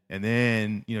 And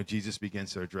then, Jesus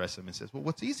begins to address him and says, well,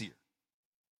 what's easier?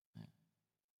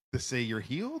 To say you're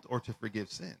healed or to forgive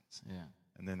sins? Yeah.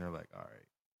 And then they're like, all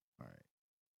right.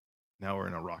 Now we're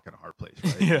in a rock and a hard place,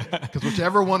 right? Yeah. Because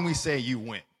whichever one we say, you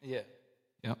win. Yeah.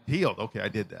 Yep. Healed. Okay, I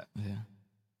did that. Yeah.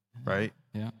 Right?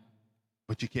 Yeah.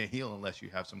 But you can't heal unless you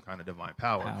have some kind of divine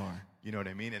power. You know what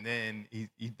I mean? And then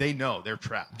they know they're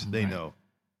trapped. They know.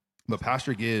 But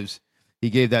Pastor gave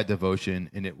that devotion,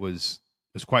 and it was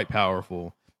quite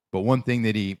powerful. But one thing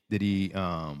that he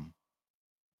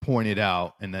pointed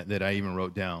out, and that I even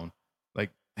wrote down, like,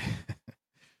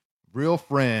 real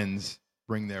friends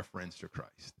bring their friends to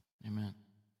Christ. Amen.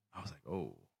 I was like,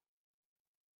 oh,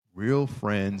 real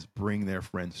friends bring their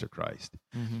friends to Christ.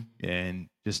 And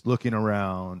just looking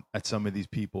around at some of these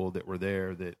people that were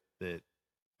there that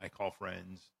I call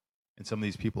friends, and some of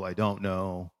these people I don't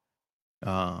know,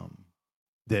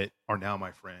 that are now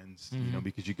my friends,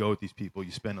 because you go with these people,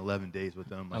 you spend 11 days with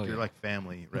them, like, you're like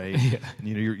family, right? Yeah. And,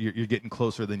 you're getting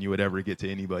closer than you would ever get to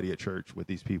anybody at church with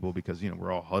these people, because,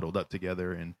 we're all huddled up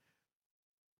together, and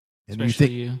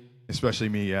especially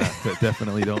me, yeah, that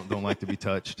definitely don't like to be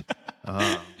touched,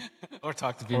 or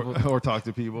talk to people, or talk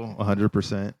to people,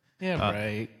 100%. Yeah,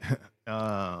 right.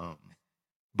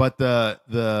 But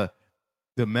the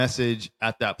message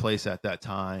at that place at that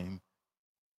time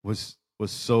was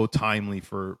so timely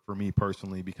for me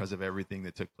personally, because of everything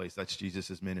that took place. That's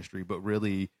Jesus's ministry, but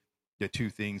really the two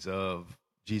things of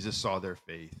Jesus saw their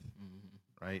faith,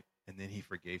 right? And then he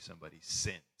forgave somebody's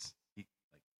sins.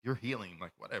 You're healing,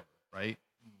 like, whatever, right?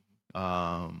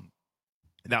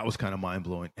 That was kind of mind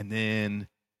blowing. And then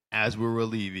as we were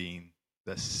leaving,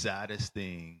 the saddest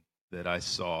thing that I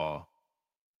saw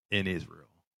in Israel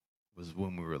was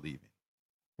when we were leaving.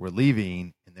 We're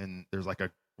leaving, and then there's like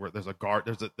there's a guard.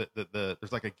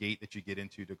 There's like a gate that you get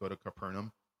into to go to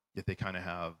Capernaum that they kind of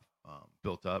have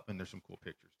built up, and there's some cool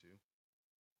pictures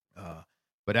too.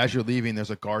 But as you're leaving, there's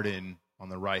a garden on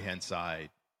the right hand side,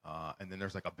 and then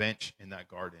there's like a bench in that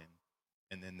garden,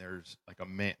 and then there's like a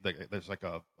man, like there's like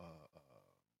a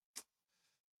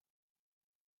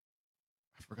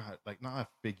I forgot, like not a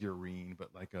figurine, but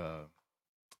like a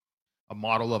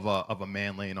model of a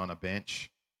man laying on a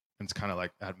bench, and it's kind of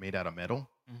like made out of metal.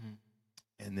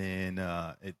 Mm-hmm. And then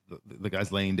the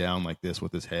guy's laying down like this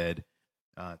with his head.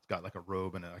 It's got like a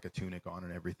robe and like a tunic on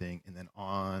and everything. And then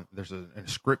there's an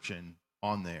inscription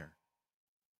on there,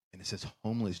 and it says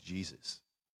 "Homeless Jesus."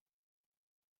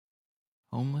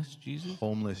 Homeless Jesus?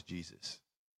 Homeless Jesus.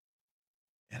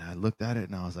 And I looked at it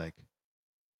and I was like,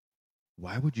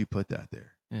 why would you put that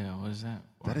there? Yeah, what is that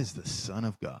for? That is the Son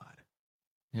of God.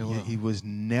 Yeah, well, he was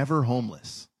never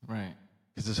homeless. Right.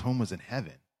 Because his home was in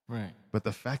heaven. Right. But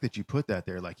the fact that you put that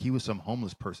there, like he was some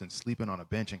homeless person sleeping on a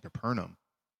bench in Capernaum,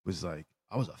 was like,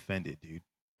 I was offended, dude.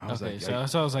 I was okay, like,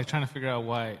 so I was like trying to figure out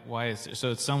why it's there.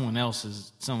 So it's someone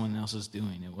else's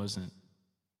doing. It wasn't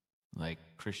like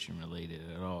Christian related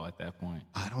at all at that point.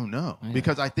 I don't know. Yeah.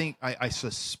 Because I think I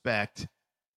suspect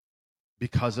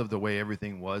because of the way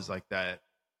everything was like that,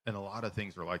 and a lot of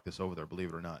things are like this over there, believe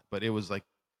it or not. But it was like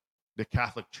the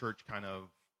Catholic Church kind of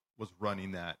was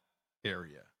running that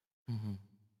area. Mm-hmm.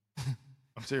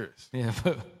 I'm serious. Yeah,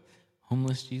 but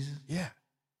homeless Jesus? Yeah.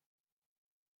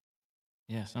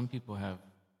 Yeah, some people have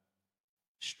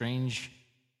strange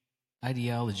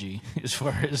ideology as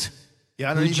far as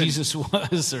who Jesus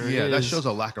was. Or that shows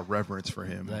a lack of reverence for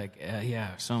him. Like,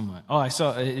 yeah, so much. Oh, I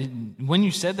saw, when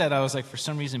you said that, I was like, for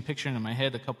some reason, picturing in my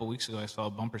head a couple weeks ago, I saw a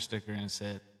bumper sticker and it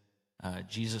said,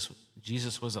 Jesus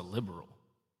was a liberal.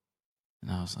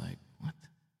 And I was like, what?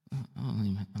 I don't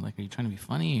even, like, are you trying to be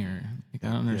funny or like, I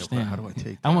don't understand. How do I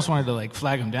take that? I almost wanted to like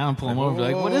flag him down, pull him over,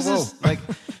 like, what is this? Like,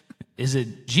 is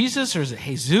it Jesus or is it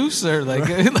Jesus or like,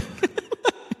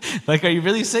 like, are you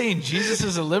really saying Jesus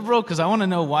is a liberal? Because I want to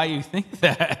know why you think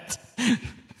that. Yeah,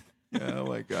 oh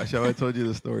my gosh. Have I told you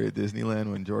the story at Disneyland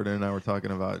when Jordan and I were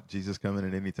talking about Jesus coming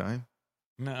at any time?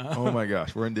 No. Oh my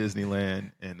gosh. We're in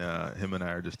Disneyland and him and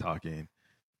I are just talking.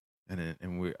 And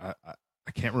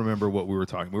I can't remember what we were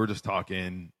talking. We were just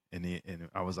talking and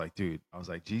I was like, dude,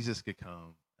 Jesus could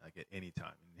come like at any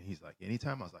time. And he's like,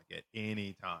 anytime? I was like, at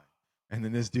any time. And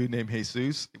then this dude named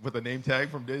Jesus with a name tag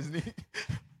from Disney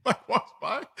like walks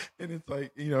by, and it's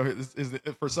like, you know,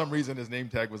 for some reason his name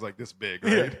tag was like this big,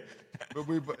 right?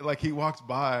 Yeah. But like he walks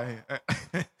by,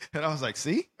 and I was like,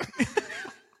 see?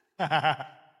 Yes.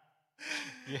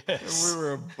 And we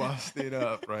were busted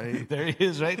up, right? There he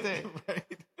is, right there.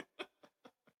 Right.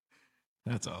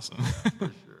 That's awesome.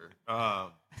 For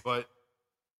sure. But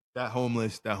that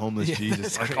homeless yeah,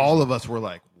 Jesus, like crazy. all of us were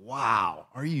like, wow,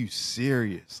 are you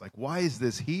serious? Like, why is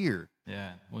this here?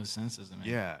 Yeah, what sense does it make?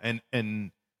 Yeah,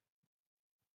 and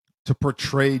to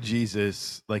portray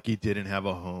Jesus like he didn't have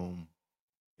a home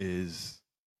is,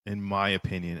 in my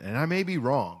opinion, and I may be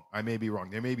wrong.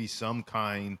 There may be some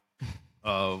kind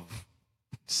of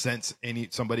sense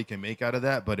somebody can make out of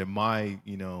that, but in my,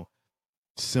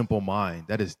 simple mind,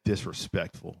 that is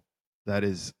disrespectful. That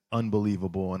is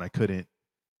unbelievable, and I couldn't.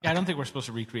 Yeah, I don't think we're supposed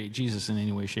to recreate Jesus in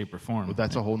any way, shape, or form. Well,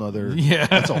 that's a whole nother. Yeah.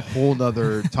 That's a whole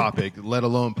nother topic. Let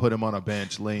alone put him on a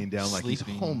bench, laying down like Sleeping.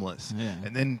 he's homeless, yeah.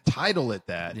 and then title it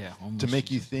that to make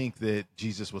Jesus. you think that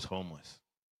Jesus was homeless.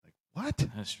 Like what?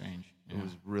 That's strange. It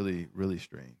was really, really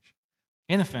strange.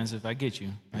 Inoffensive. I get you.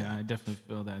 Yeah, I definitely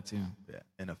feel that too. Yeah,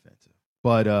 inoffensive.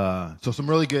 But so some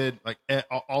really good, like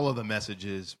all of the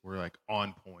messages were like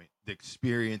on point. The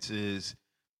experiences,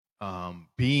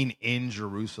 being in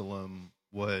Jerusalem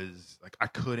was like I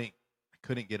couldn't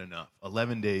get enough.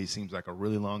 11 days seems like a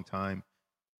really long time.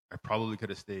 I probably could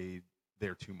have stayed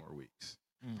there 2 more weeks.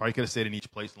 Probably could have stayed in each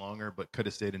place longer, but could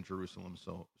have stayed in Jerusalem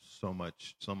so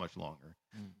much longer.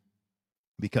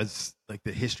 Because like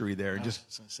the history there, and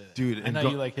just dude, I know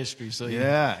you like history, so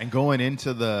yeah, and going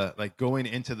into the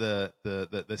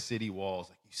city walls,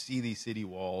 like you see these city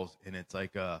walls, and it's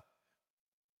like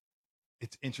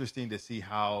it's interesting to see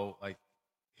how like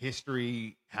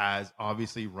history has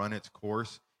obviously run its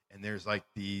course, and there's like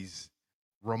these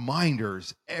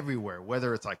reminders everywhere,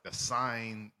 whether it's like the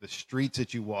sign, the streets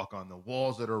that you walk on, the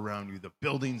walls that are around you, the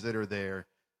buildings that are there,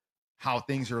 how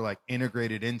things are like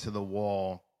integrated into the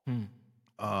wall.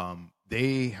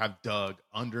 They have dug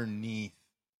underneath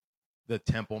the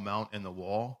Temple Mount and the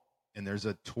wall, and there's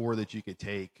a tour that you could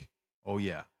take. Oh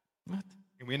yeah. What?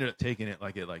 And we ended up taking it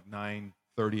like at like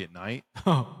 9:30 at night,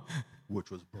 which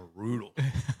was brutal.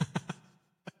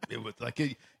 It was like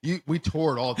we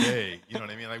toured all day. You know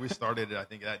what I mean? Like we started, I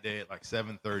think that day at like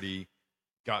 7:30,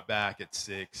 got back at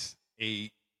 6,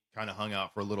 8, kind of hung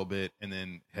out for a little bit, and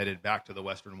then headed back to the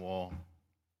Western Wall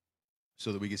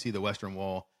so that we could see the Western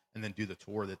Wall and then do the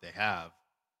tour that they have.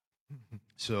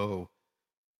 So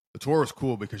the tour was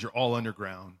cool because you're all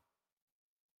underground.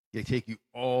 They take you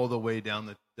all the way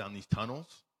down these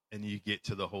tunnels, and you get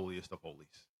to the holiest of holies,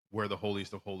 where the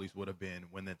holiest of holies would have been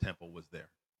when the temple was there.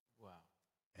 Wow.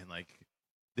 And like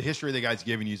the history the guy's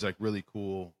giving you is like really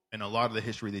cool, and a lot of the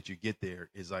history that you get there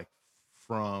is like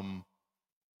from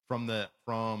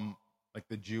like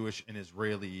the Jewish and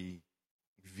Israeli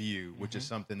view, which is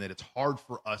something that it's hard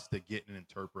for us to get and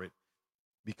interpret,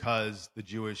 because the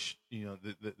Jewish,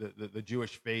 the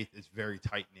Jewish faith is very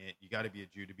tight knit. You got to be a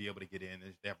Jew to be able to get in.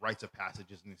 They have rites of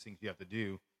passages and these things you have to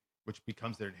do, which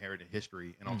becomes their inherited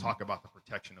history. And I'll talk about the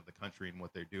protection of the country and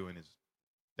what they're doing.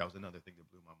 That was another thing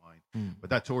that blew my mind. But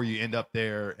that tour, you end up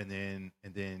there, and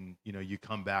then you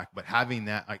come back. But having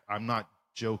that, like, I'm not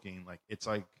joking. Like it's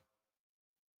like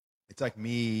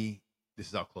me. This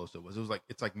is how close it was.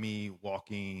 It's like me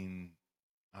walking.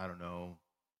 I don't know.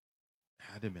 It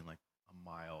had to have been like a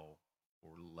mile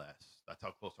or less. That's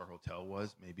how close our hotel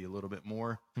was, maybe a little bit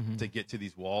more to get to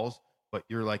these walls. But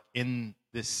you're like in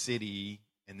this city,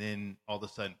 and then all of a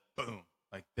sudden, boom,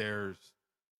 like there's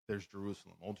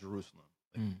Jerusalem, old Jerusalem.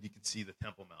 Like you could see the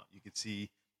Temple Mount. You could see,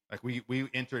 like we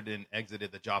entered and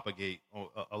exited the Joppa Gate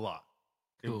a lot.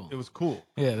 Cool. It was cool.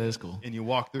 Yeah, that is cool. And you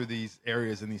walk through these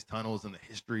areas and these tunnels, and the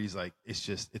history's like it's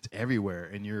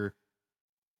everywhere. And you're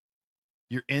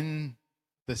in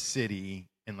the city,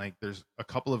 and like there's a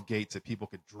couple of gates that people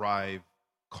could drive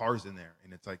cars in there,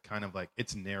 and it's like kind of like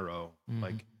it's narrow,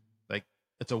 like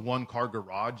it's a 1-car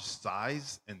garage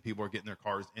size, and people are getting their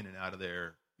cars in and out of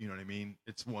there. You know what I mean?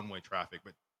 It's one-way traffic,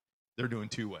 but they're doing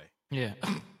 2-way. Yeah.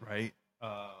 Right.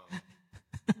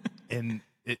 And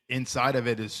inside of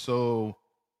it is so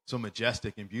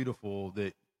majestic and beautiful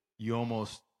that you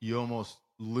almost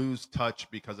lose touch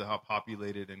because of how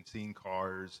populated and seeing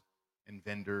cars and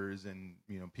vendors and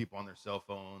people on their cell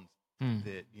phones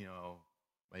that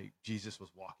like Jesus was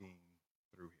walking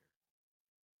through here.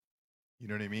 You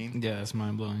know what I mean? Yeah, that's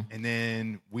mind blowing. And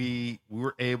then we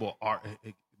were able,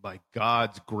 by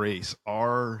God's grace,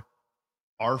 our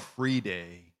free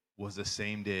day was the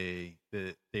same day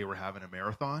that they were having a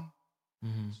marathon.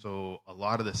 So a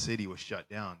lot of the city was shut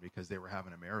down because they were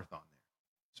having a marathon there.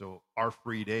 So our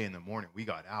free day in the morning, we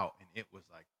got out, and it was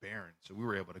like barren. So we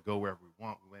were able to go wherever we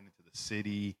want. We went into the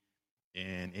city,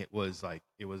 and it was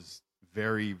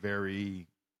very, very,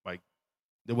 like,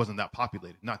 it wasn't that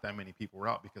populated. Not that many people were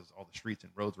out because all the streets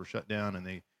and roads were shut down, and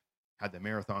they had the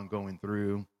marathon going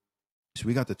through. So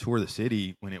we got to tour the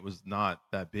city when it was not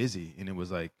that busy, and it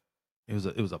was like,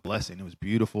 it was a blessing. It was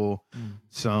beautiful.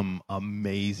 Some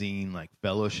amazing like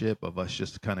fellowship of us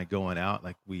just kind of going out.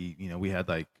 Like we had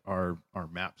like our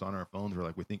maps on our phones. We're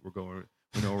like, we think we're going,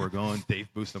 we know where we're going. Dave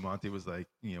Bustamante was like,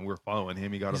 we're following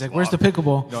him. He got us like, lost. where's the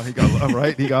pickleball? He got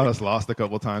right. He got us lost a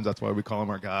couple of times. That's why we call him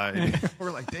our guide.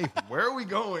 We're like, Dave, where are we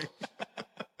going?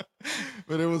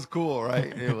 But it was cool,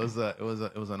 right? It was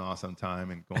an awesome time,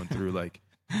 and going through like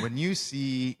when you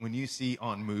see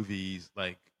on movies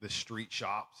like the street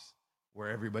shops where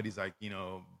everybody's like,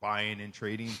 buying and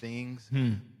trading things.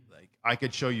 Like I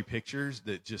could show you pictures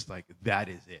that just like, that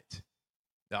is it.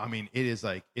 I mean, it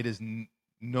is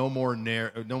no more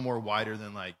narrow, no more wider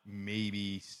than like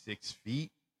maybe 6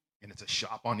 feet. And it's a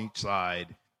shop on each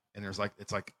side. And there's like,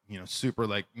 it's like, super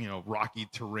like, rocky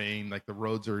terrain. Like the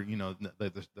roads are,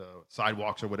 the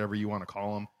sidewalks or whatever you want to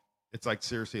call them. It's like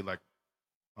seriously like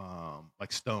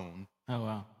stone. Oh,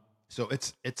 wow. So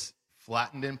it's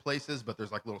flattened in places, but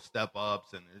there's like little step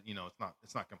ups, and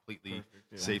it's not completely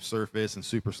safe surface and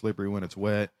super slippery when it's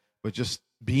wet. But just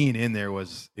being in there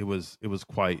was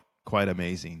quite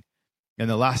amazing. And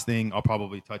the last thing I'll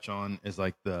probably touch on is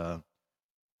like the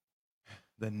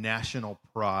national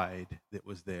pride that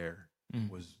was there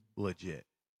was legit.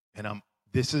 And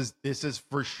this is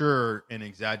for sure an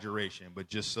exaggeration, but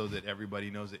just so that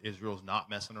everybody knows that Israel's not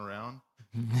messing around.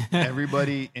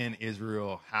 Everybody in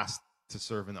Israel has to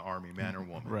serve in the army, man or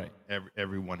woman. Right.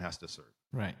 Everyone has to serve.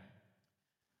 Right.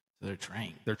 So they're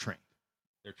trained.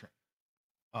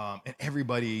 And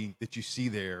everybody that you see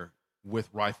there with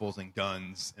rifles and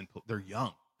guns, and they're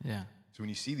young. Yeah. So when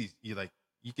you see these, you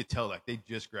could tell like they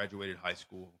just graduated high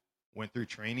school, went through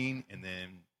training, and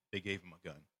then they gave them a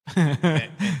gun.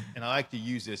 and I like to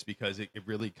use this because it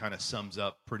really kind of sums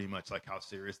up pretty much like how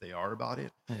serious they are about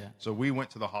it. Yeah. So we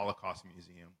went to the Holocaust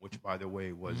Museum, which by the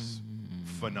way was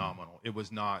phenomenal. It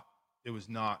was not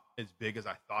as big as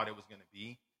I thought it was going to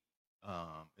be.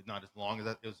 Not as long as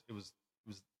that. It was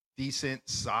decent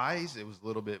size. It was a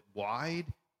little bit wide,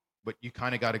 but you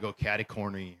kind of got to go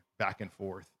catty-corny back and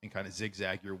forth and kind of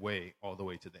zigzag your way all the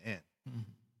way to the end.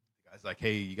 The guy's like,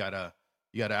 hey, you got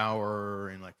an hour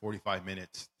and like 45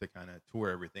 minutes to kind of tour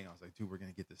everything. I was like, dude, we're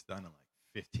going to get this done in like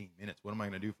 15 minutes. What am I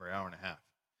going to do for an hour and a half?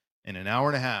 In an hour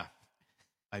and a half,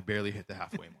 I barely hit the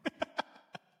halfway mark.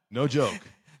 No joke.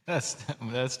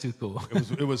 That's too cool.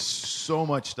 It was so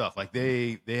much stuff. Like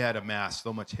they had amassed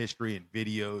so much history and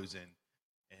videos and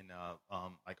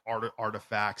like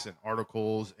artifacts and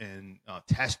articles and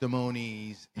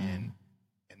testimonies and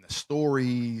the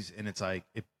stories, and it's like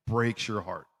it breaks your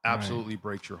heart. Absolutely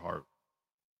breaks your heart.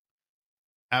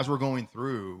 As we're going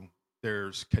through,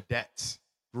 there's cadets,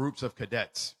 groups of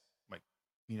cadets, like,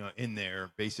 you know, in there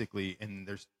basically, and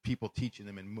there's people teaching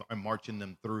them and marching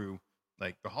them through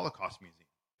like the Holocaust Museum.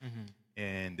 Mm-hmm.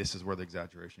 And this is where the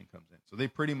exaggeration comes in. So they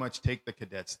pretty much take the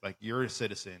cadets, like, you're a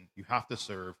citizen, you have to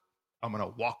serve. I'm going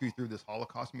to walk you through this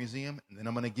Holocaust Museum, and then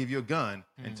I'm going to give you a gun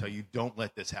and tell you, don't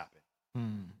let this happen.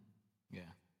 Yeah.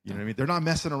 You know what I mean? They're not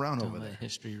messing around over there. Don't let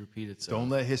history repeat itself. Don't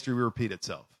let history repeat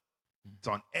itself. It's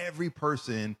on every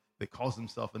person that calls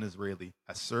himself an Israeli,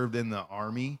 has served in the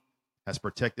army, has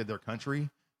protected their country,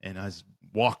 and has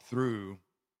walked through,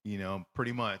 you know,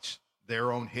 pretty much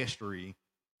their own history,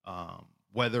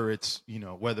 whether it's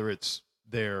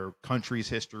their country's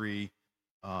history,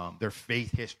 their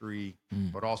faith history,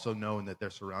 but also knowing that they're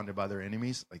surrounded by their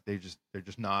enemies. Like they're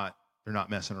not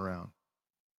messing around.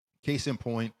 Case in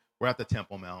point, we're at the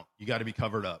Temple Mount. You got to be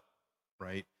covered up,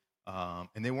 right?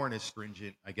 And they weren't as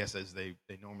stringent, I guess, as they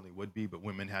normally would be, but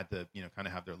women had to, you know, kind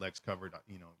of have their legs covered.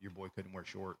 You know, your boy couldn't wear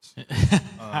shorts.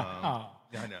 I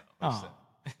know.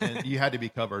 And you had to be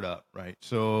covered up, right?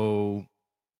 So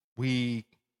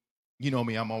you know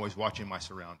me, I'm always watching my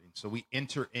surroundings. So we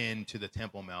enter into the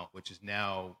Temple Mount, which is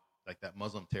now like that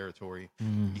Muslim territory.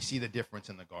 You see the difference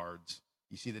in the guards.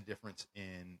 You see the difference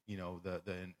in, you know, the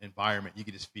environment. You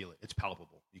can just feel it. It's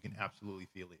palpable. You can absolutely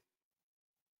feel it.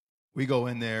 We go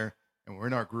in there, and we're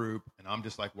in our group, and I'm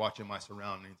just like watching my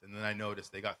surroundings. And then I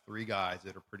noticed they got 3 guys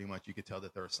that are pretty much, you could tell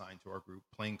that they're assigned to our group,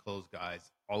 plainclothes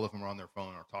guys. All of them are on their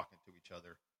phone or talking to each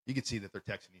other. You can see that they're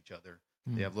texting each other.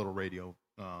 They have little radio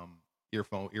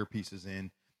earpieces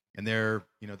in, and they're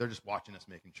just watching us,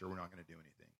 making sure we're not going to do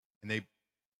anything. And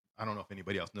I don't know if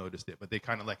anybody else noticed it, but they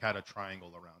kind of like had a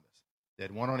triangle around us. They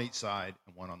had one on each side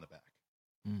and one on the back.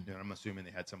 You know, I'm assuming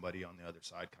they had somebody on the other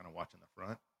side kind of watching the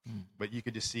front. But you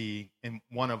could just see, and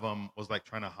one of them was like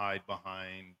trying to hide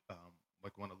behind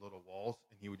like one of the little walls,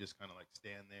 and he would just kind of like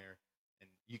stand there, and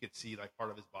you could see like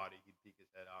part of his body. He'd peek his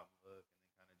head out and look, and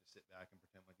then kind of just sit back and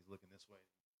pretend like he's looking this way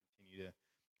and continue to.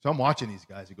 So I'm watching these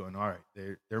guys and going, all right,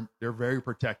 they're very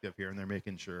protective here, and they're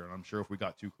making sure. And I'm sure if we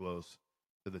got too close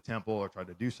to the temple or tried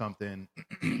to do something,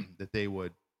 that they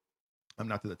would. I'm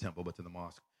not to the temple, but to the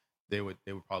mosque. They would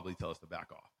probably tell us to back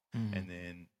off. And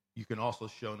then you can also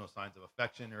show no signs of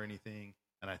affection or anything.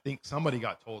 And I think somebody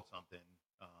got told something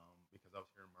because I was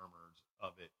hearing murmurs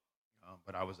of it.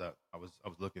 But I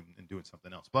was looking and doing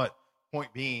something else. But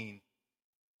point being,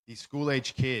 these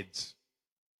school-age kids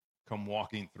come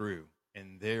walking through,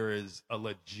 and there is a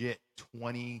legit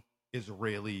 20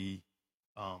 Israeli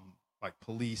like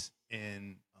police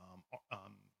and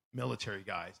military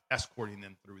guys escorting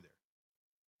them through there.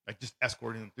 Like just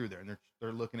escorting them through there, and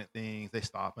they're looking at things. They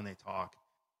stop and they talk,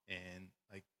 and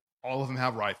like all of them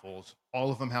have rifles,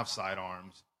 all of them have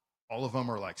sidearms, all of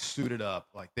them are like suited up,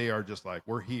 like they are just like,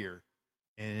 we're here.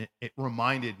 And it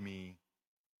reminded me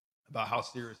about how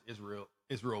serious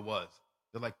Israel was.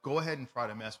 They're like, go ahead and try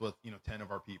to mess with 10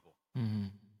 of our people,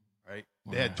 right?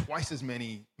 Wow. They had twice as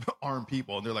many armed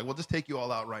people, and they're like, we'll just take you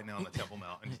all out right now on the Temple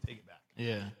Mount and just take it back.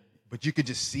 Yeah, but you could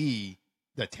just see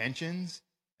the tensions.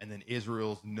 And then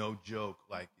Israel's no joke,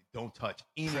 like, don't touch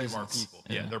any of our people.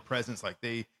 Yeah, their presence, like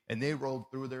they rolled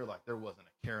through there like there wasn't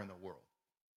a care in the world.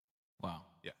 Wow.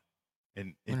 Yeah.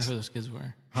 And I wonder who those kids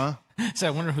were. Huh? So I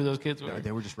wonder who those kids were. Yeah,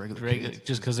 they were just regular kids.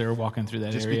 Just because they were walking through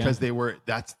that area? Just because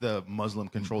that's the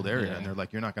Muslim-controlled area, and they're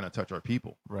like, you're not going to touch our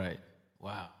people. Right.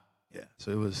 Wow. Yeah,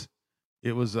 so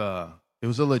it was a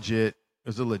legit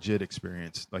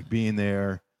experience, like being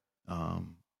there.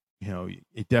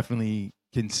 It definitely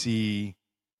can see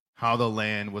how the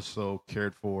land was so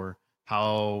cared for,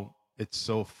 how it's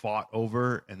so fought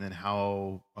over, and then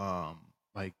how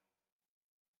like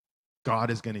God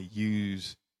is going to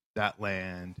use that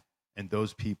land and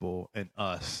those people and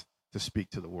us to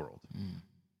speak to the world.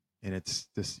 And it's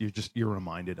just you're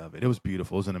reminded of it. It was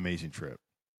beautiful. It was an amazing trip.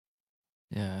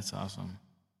 Yeah, that's awesome.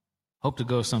 Hope to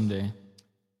go someday.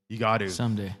 You got to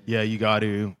someday. Yeah, you got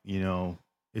to.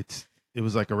 It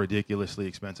was like a ridiculously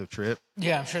expensive trip.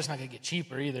 Yeah, I'm sure it's not going to get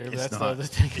cheaper either. But that's not, the other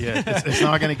thing. Yeah, it's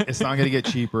not going to get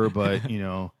cheaper, but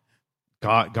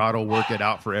God will work it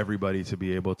out for everybody to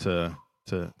be able to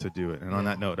do it. And on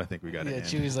that note, I think we got to end.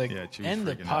 Chewy's like, end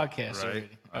the podcast already.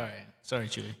 All right. Sorry,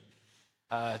 Chewy.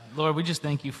 Lord, we just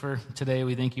thank you for today.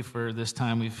 We thank you for this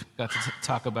time we've got to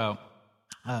talk about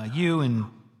you and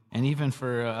even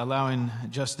for allowing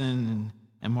Justin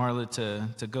and Marla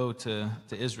to go to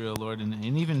Israel, Lord, and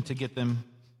even to get them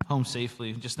home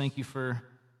safely. Just thank you for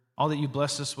all that you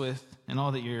bless us with and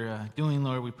all that you're doing,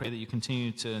 Lord. We pray that you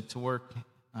continue to work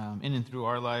in and through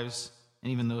our lives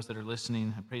and even those that are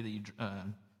listening. I pray that you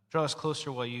draw us closer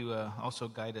while you also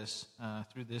guide us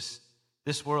through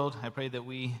this world. I pray that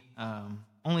we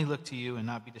only look to you and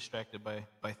not be distracted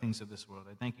by things of this world.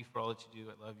 I thank you for all that you do.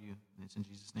 I love you. And it's in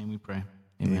Jesus' name we pray.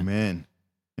 Amen. Amen.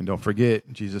 And don't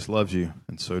forget, Jesus loves you,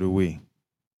 and so do we.